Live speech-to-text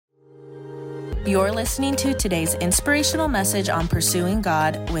You're listening to today's inspirational message on Pursuing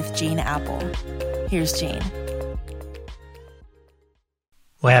God with Gene Apple. Here's Gene.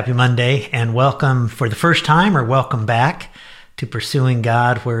 Well, happy Monday and welcome for the first time or welcome back to Pursuing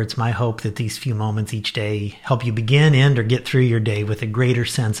God, where it's my hope that these few moments each day help you begin, end, or get through your day with a greater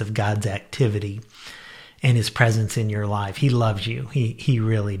sense of God's activity and His presence in your life. He loves you. He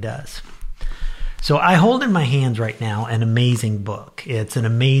really does. So I hold in my hands right now an amazing book. It's an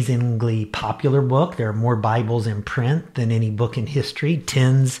amazingly popular book. There are more Bibles in print than any book in history.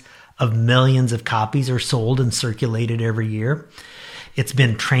 Tens of millions of copies are sold and circulated every year. It's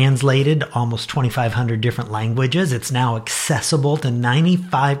been translated almost 2,500 different languages. It's now accessible to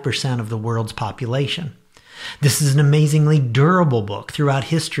 95% of the world's population. This is an amazingly durable book. Throughout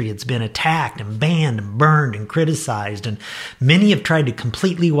history, it's been attacked and banned and burned and criticized, and many have tried to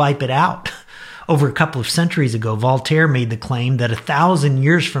completely wipe it out. Over a couple of centuries ago, Voltaire made the claim that 1,000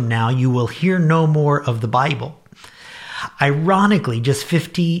 years from now, you will hear no more of the Bible. Ironically, just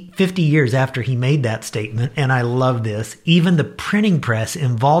 50 years after he made that statement, and I love this, even the printing press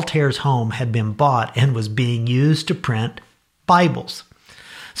in Voltaire's home had been bought and was being used to print Bibles.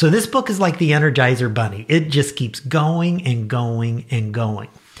 So this book is like the Energizer Bunny. It just keeps going and going and going.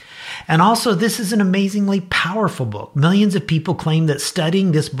 And also, this is an amazingly powerful book. Millions of people claim that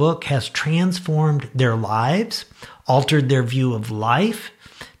studying this book has transformed their lives, altered their view of life,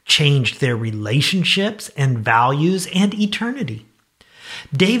 changed their relationships and values and eternity.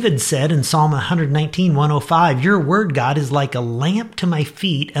 David said in Psalm 119:105, "Your word, God, is like a lamp to my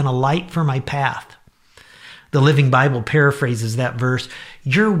feet and a light for my path." The Living Bible paraphrases that verse,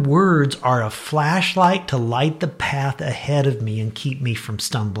 "Your words are a flashlight to light the path ahead of me and keep me from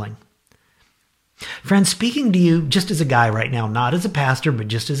stumbling." Friends, speaking to you just as a guy right now, not as a pastor, but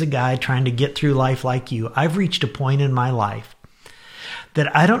just as a guy trying to get through life like you, I've reached a point in my life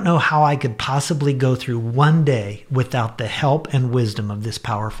that I don't know how I could possibly go through one day without the help and wisdom of this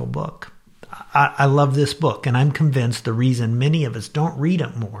powerful book. I love this book, and I'm convinced the reason many of us don't read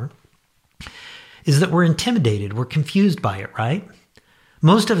it more is that we're intimidated, we're confused by it, right?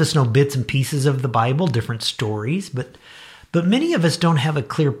 Most of us know bits and pieces of the Bible, different stories, but many of us don't have a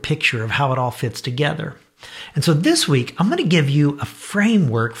clear picture of how it all fits together. And so this week, I'm going to give you a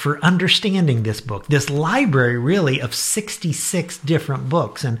framework for understanding this book, this library really of 66 different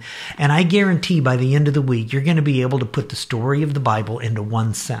books. And I guarantee by the end of the week, you're going to be able to put the story of the Bible into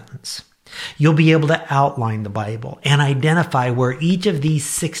one sentence. You'll be able to outline the Bible and identify where each of these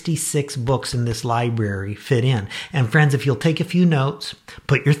 66 books in this library fit in. And friends, if you'll take a few notes,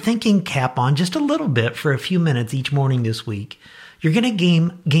 put your thinking cap on just a little bit for a few minutes each morning this week, you're going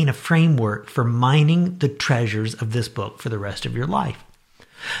to gain a framework for mining the treasures of this book for the rest of your life.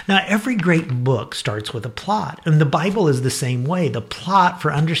 Now, every great book starts with a plot, and the Bible is the same way. The plot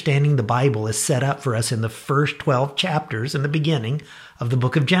for understanding the Bible is set up for us in the first 12 chapters in the beginning of the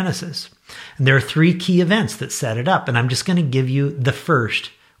book of Genesis. And there are three key events that set it up, and I'm just going to give you the first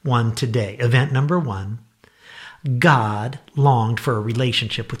one today. Event number one, God longed for a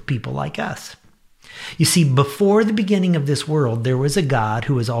relationship with people like us. You see, before the beginning of this world, there was a God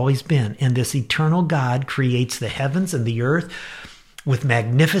who has always been, and this eternal God creates the heavens and the earth with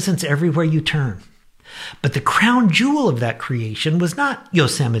magnificence everywhere you turn. But the crown jewel of that creation was not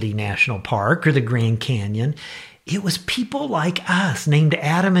Yosemite National Park or the Grand Canyon. It was people like us, named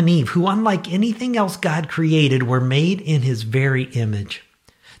Adam and Eve, who, unlike anything else God created, were made in His very image.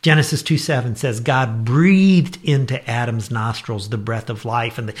 Genesis 2:7 says, God breathed into Adam's nostrils the breath of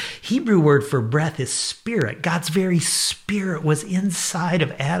life. And the Hebrew word for breath is spirit. God's very spirit was inside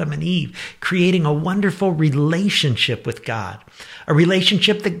of Adam and Eve, creating a wonderful relationship with God, a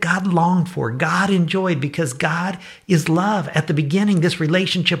relationship that God longed for, God enjoyed, because God is love. At the beginning, this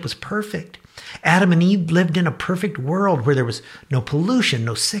relationship was perfect. Adam and Eve lived in a perfect world where there was no pollution,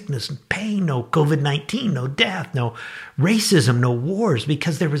 no sickness, pain, no COVID-19, no death, no racism, no wars,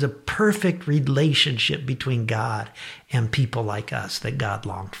 because there was a perfect relationship between God and people like us that God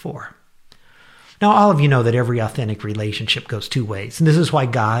longed for. Now, all of you know that every authentic relationship goes two ways, and this is why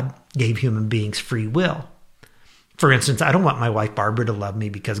God gave human beings free will. For instance, I don't want my wife Barbara to love me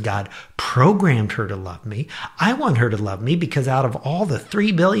because God programmed her to love me. I want her to love me because out of all the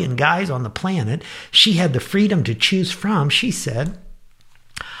 3 billion guys on the planet she had the freedom to choose from, she said,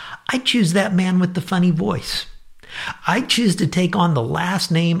 I choose that man with the funny voice. I choose to take on the last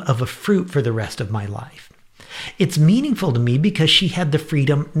name of a fruit for the rest of my life. It's meaningful to me because she had the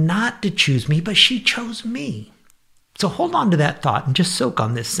freedom not to choose me, but she chose me. So hold on to that thought and just soak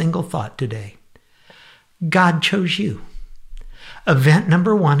on this single thought today. God chose you. Event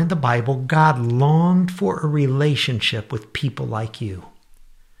number one in the Bible, God longed for a relationship with people like you.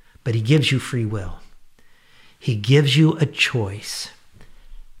 but he gives you free will. He gives you a choice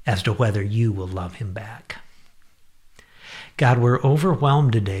as to whether you will love him back. God, we're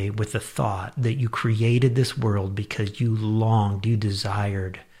overwhelmed today with the thought that you created this world because you longed, you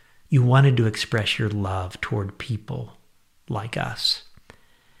desired, you wanted to express your love toward people like us.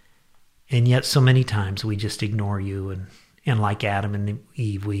 And yet so many times we just ignore you, and like Adam and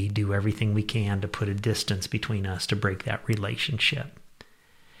Eve, we do everything we can to put a distance between us to break that relationship.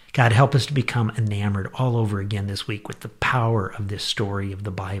 God, help us to become enamored all over again this week with the power of this story of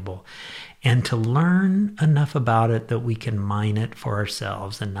the Bible, and to learn enough about it that we can mine it for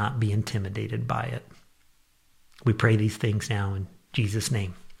ourselves and not be intimidated by it. We pray these things now in Jesus'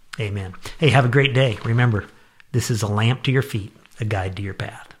 name. Amen. Hey, have a great day. Remember, this is a lamp to your feet, a guide to your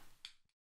path.